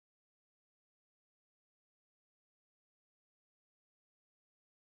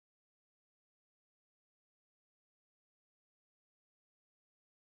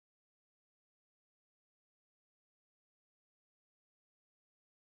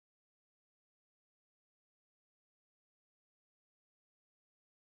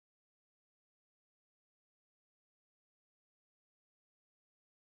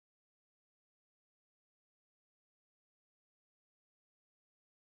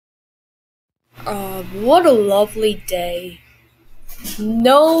What a lovely day.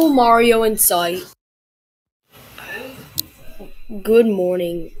 No Mario in sight. Good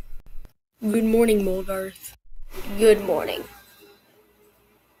morning. Good morning, Molgarth. Good morning.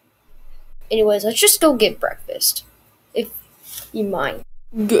 Anyways, let's just go get breakfast. If you mind.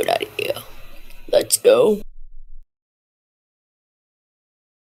 Good idea. Let's go.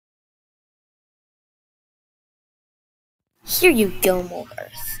 Here you go, Molgarth.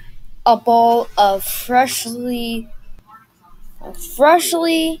 A bowl of freshly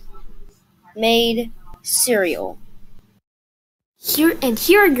made cereal. Here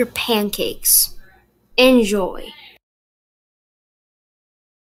are your pancakes. Enjoy.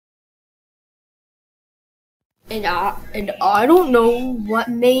 And I don't know what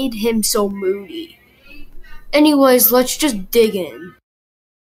made him so moody. Anyways, let's just dig in.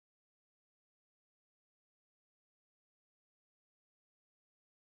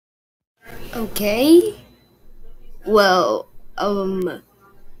 Okay. Well,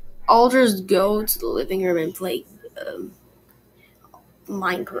 I'll just go to the living room and play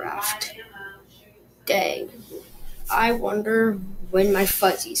Minecraft. Dang. I wonder when my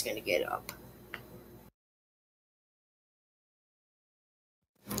fuzzy's gonna get up.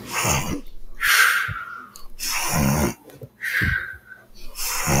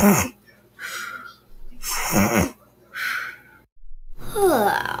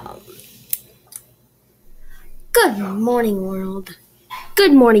 Good morning, world.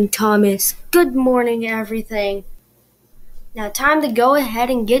 Good morning, Thomas. Good morning, everything. Now, time to go ahead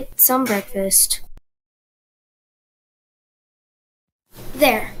and get some breakfast.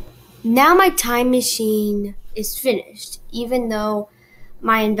 There. Now my time machine is finished, even though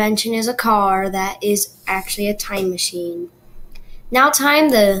my invention is a car that is actually a time machine. Now, time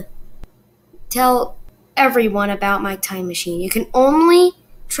to tell everyone about my time machine. You can only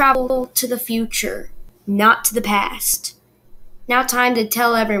travel to the future, not to the past. Now, time to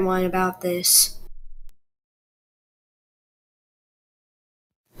tell everyone about this.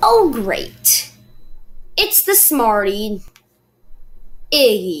 Oh, great. It's the smarty,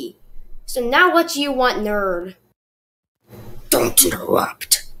 Iggy. So now what do you want, nerd? Don't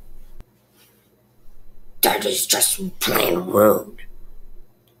interrupt. That is just plain rude.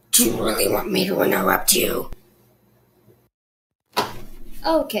 Do you really want me to interrupt you?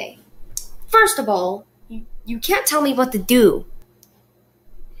 Okay. First of all, you can't tell me what to do.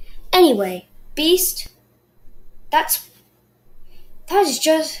 Anyway, Beast, that is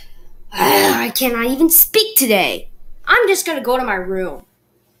just... I cannot even speak today. I'm just gonna go to my room.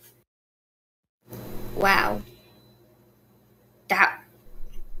 Wow. That...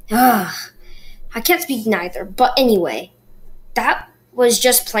 I can't speak neither, but anyway, that was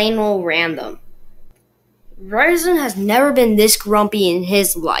just plain old random. Ryzen has never been this grumpy in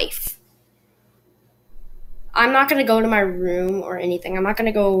his life. I'm not gonna go to my room or anything. I'm not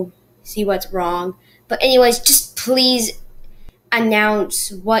gonna go see what's wrong. But anyways, just please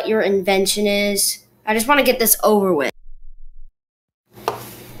announce what your invention is. I just want to get this over with.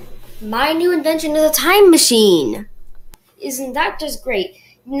 My new invention is a time machine. Isn't that just great?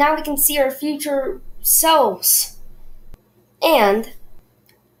 Now we can see our future selves. And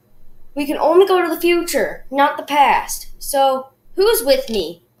we can only go to the future, not the past. So, who's with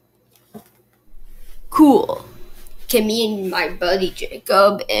me? Cool. Can me and my buddy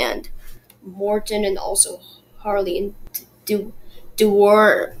Jacob and Morton and also Harley and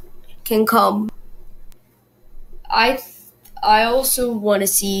Dewar can come. I also want to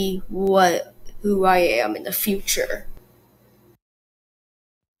see who I am in the future.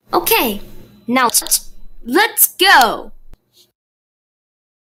 Okay, now let's go.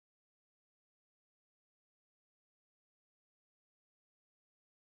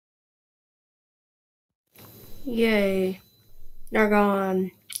 Yay, they're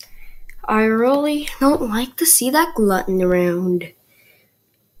gone. I really don't like to see that glutton around.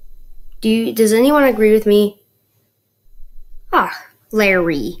 Does anyone agree with me?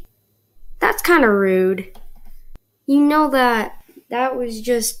 Larry. That's kind of rude. You know that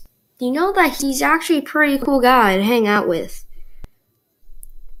he's actually a pretty cool guy to hang out with.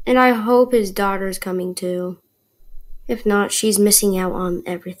 And I hope his daughter's coming too. If not, she's missing out on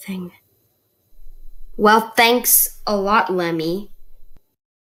everything. Well, thanks a lot, Lemmy.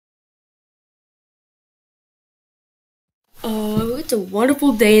 Oh, it's a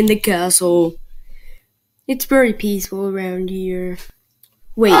wonderful day in the castle. It's very peaceful around here.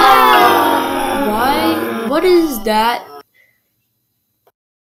 Wait, why? What is that?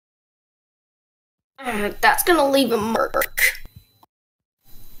 That's gonna leave a mark.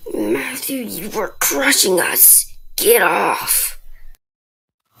 Matthew, you were crushing us. Get off.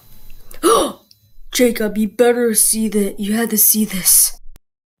 Jacob, you better see that. You had to see this.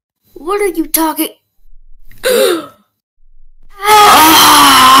 What are you talking?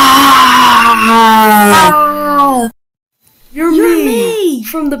 You're me!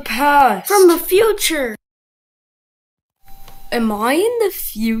 From the past. From the future. Am I in the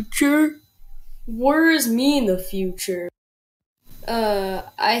future? Where is me in the future?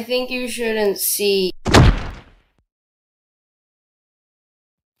 I think you shouldn't see.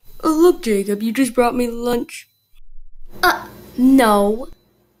 Oh, look, Jacob, you just brought me lunch. No.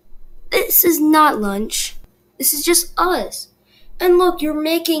 This is not lunch. This is just us. And look, you're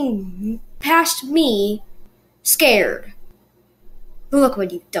making past me scared. Look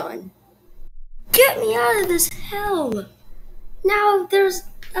what you've done. Get me out of this hell. Now there's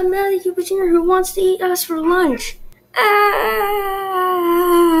a Matthew Cooper Jr. who wants to eat us for lunch.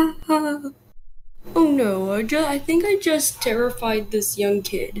 Ah! Oh no, I think I just terrified this young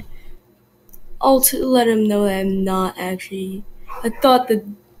kid. I'll let him know that I'm not actually. I thought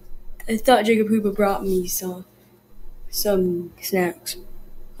Jacob Hooper brought me some snacks.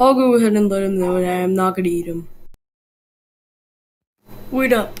 I'll go ahead and let him know that I'm not gonna eat them.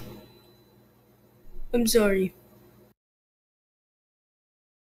 Wait up. I'm sorry.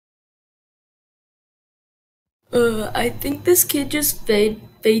 I think this kid just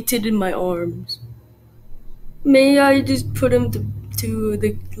fainted in my arms. May I just put him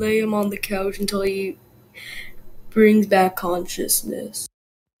lay him on the couch until he brings back consciousness?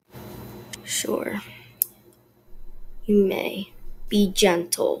 Sure. You may. Be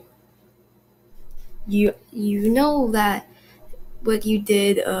gentle. You know that what you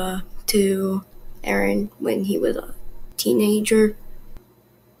did to Aaron when he was a teenager?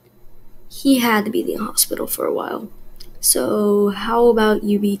 He had to be in the hospital for a while. So how about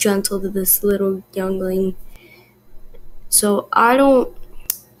you be gentle to this little youngling? So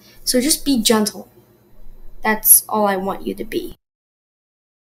just be gentle. That's all I want you to be.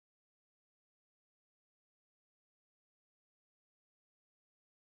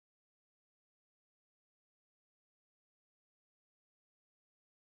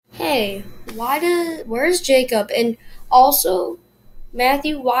 Hey, where's Jacob? And also,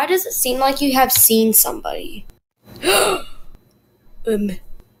 Matthew, why does it seem like you have seen somebody?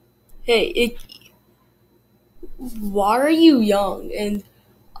 Hey, why are you young? And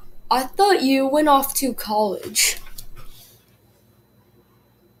I thought you went off to college.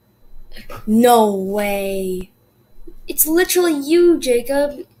 No way. It's literally you,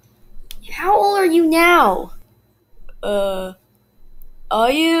 Jacob. How old are you now? I'm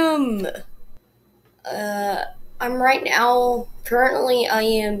right now, currently I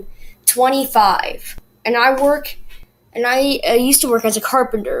am 25. And I used to work as a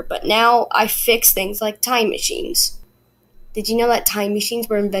carpenter, but now I fix things like time machines. Did you know that time machines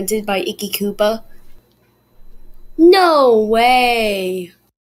were invented by Icky Koopa? No way!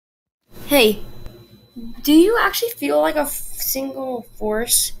 Hey, do you actually feel like a single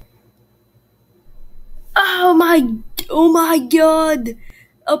force? Oh my god!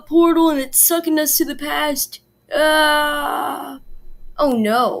 A portal and it's sucking us to the past. Oh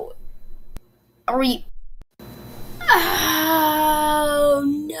no. Are we... Oh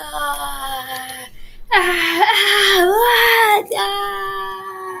no.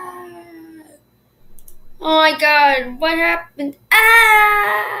 Oh my god, what happened?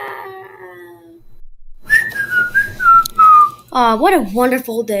 What a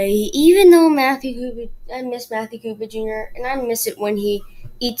wonderful day. Even though I miss Matthew Cooper Jr., and I miss it when he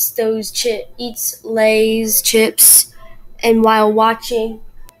eats Lay's chips, and while watching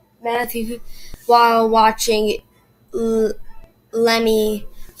Lemmy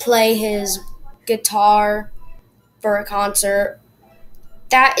play his guitar for a concert.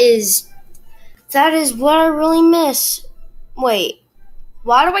 That is what I really miss. Wait,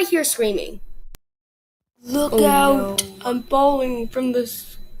 why do I hear screaming? Look out! No. I'm falling from the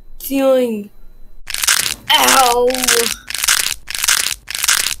ceiling. Ow!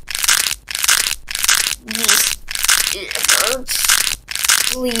 It hurts.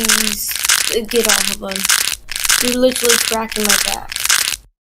 Please, get off of him. You're literally cracking my back.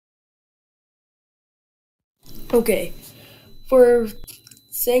 Okay, for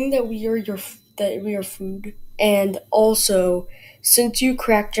saying that we are food, and also since you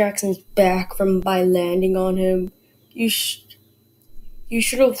cracked Jackson's back by landing on him, you should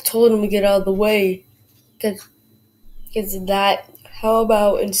have told him to get out of the way. Cause that. How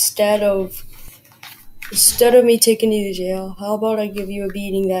about instead of me taking you to jail, how about I give you a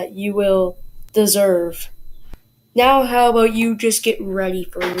beating that you will deserve? Now, how about you just get ready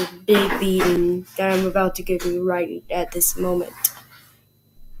for your big beating that I'm about to give you right at this moment?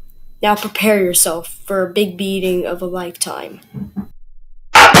 Now prepare yourself for a big beating of a lifetime.